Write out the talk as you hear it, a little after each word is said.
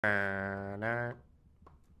It's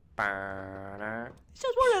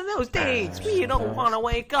just one of those days where you don't want to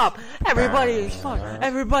wake up. Everybody is fun.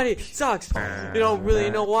 Everybody sucks. You don't really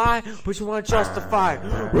know why, but you want to justify.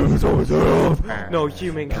 No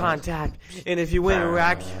human contact. And if you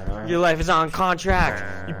interact, your life is on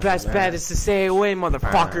contract. Your best bet is to stay away,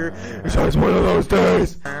 motherfucker. It's just one of those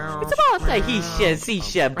days. It's about that he shed, she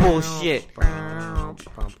shed bullshit.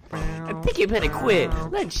 I think you better quit.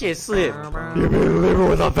 Let shit slip. You been living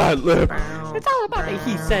with a fat lip. It's all about the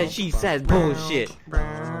he said, she said bullshit.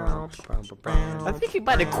 I think you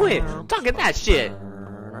better quit talking that shit.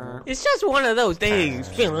 It's just one of those days,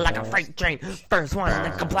 feeling like a freight train. First one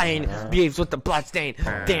to complain, behaves with the bloodstain.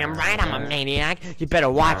 Damn right, I'm a maniac. You better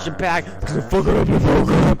watch your back, cause you're fucking up your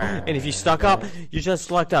program. And if you stuck up, you're just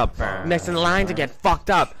slucked up. Next in line to get fucked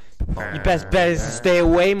up. Your best bet is to stay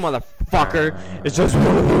away, motherfucker. It's just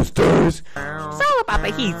one of those days. It's all about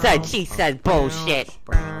the he said, she said bullshit.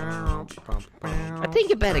 I think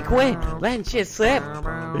you better quit letting shit slip.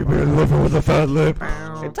 You been living with a fat lip.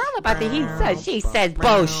 It's all about the he said, she said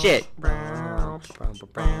bullshit.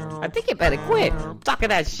 I think you better quit talking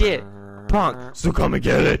that shit, punk. So come and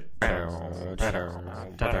get it.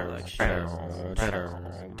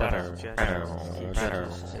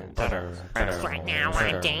 Right now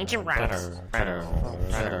I'm dangerous.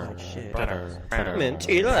 Man,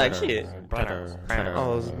 treat like shit.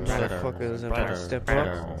 All those motherfuckers about to step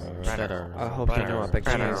up. I hope you know Epic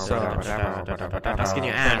Chainsaw. Asking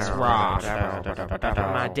your ass raw.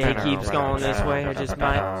 My day keeps going this way, I just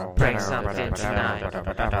might break something tonight.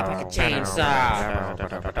 Epic Chainsaw.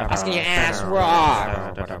 Asking your ass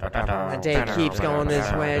raw. My day keeps going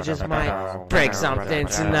this way, I just might break something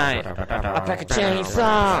tonight. Epic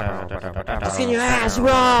Chainsaw. Asking your ass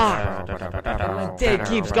raw. My day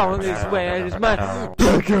keeps going this way, I just might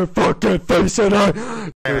break your fucking face and I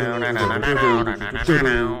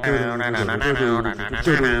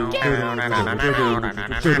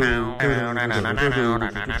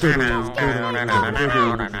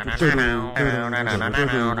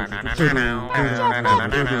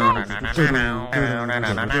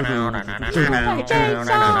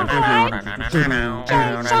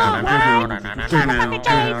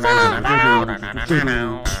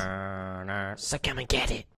So come and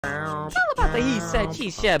get it. It's all about the he said,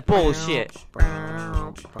 she said bullshit.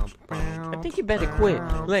 I think you better quit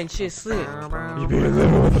letting shit slip. You been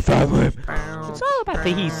living with a fat lip. It's all about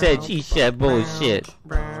the he said, she said bullshit.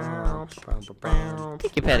 I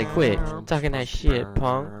think you better quit talking that shit,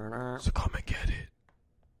 punk. So come and get it.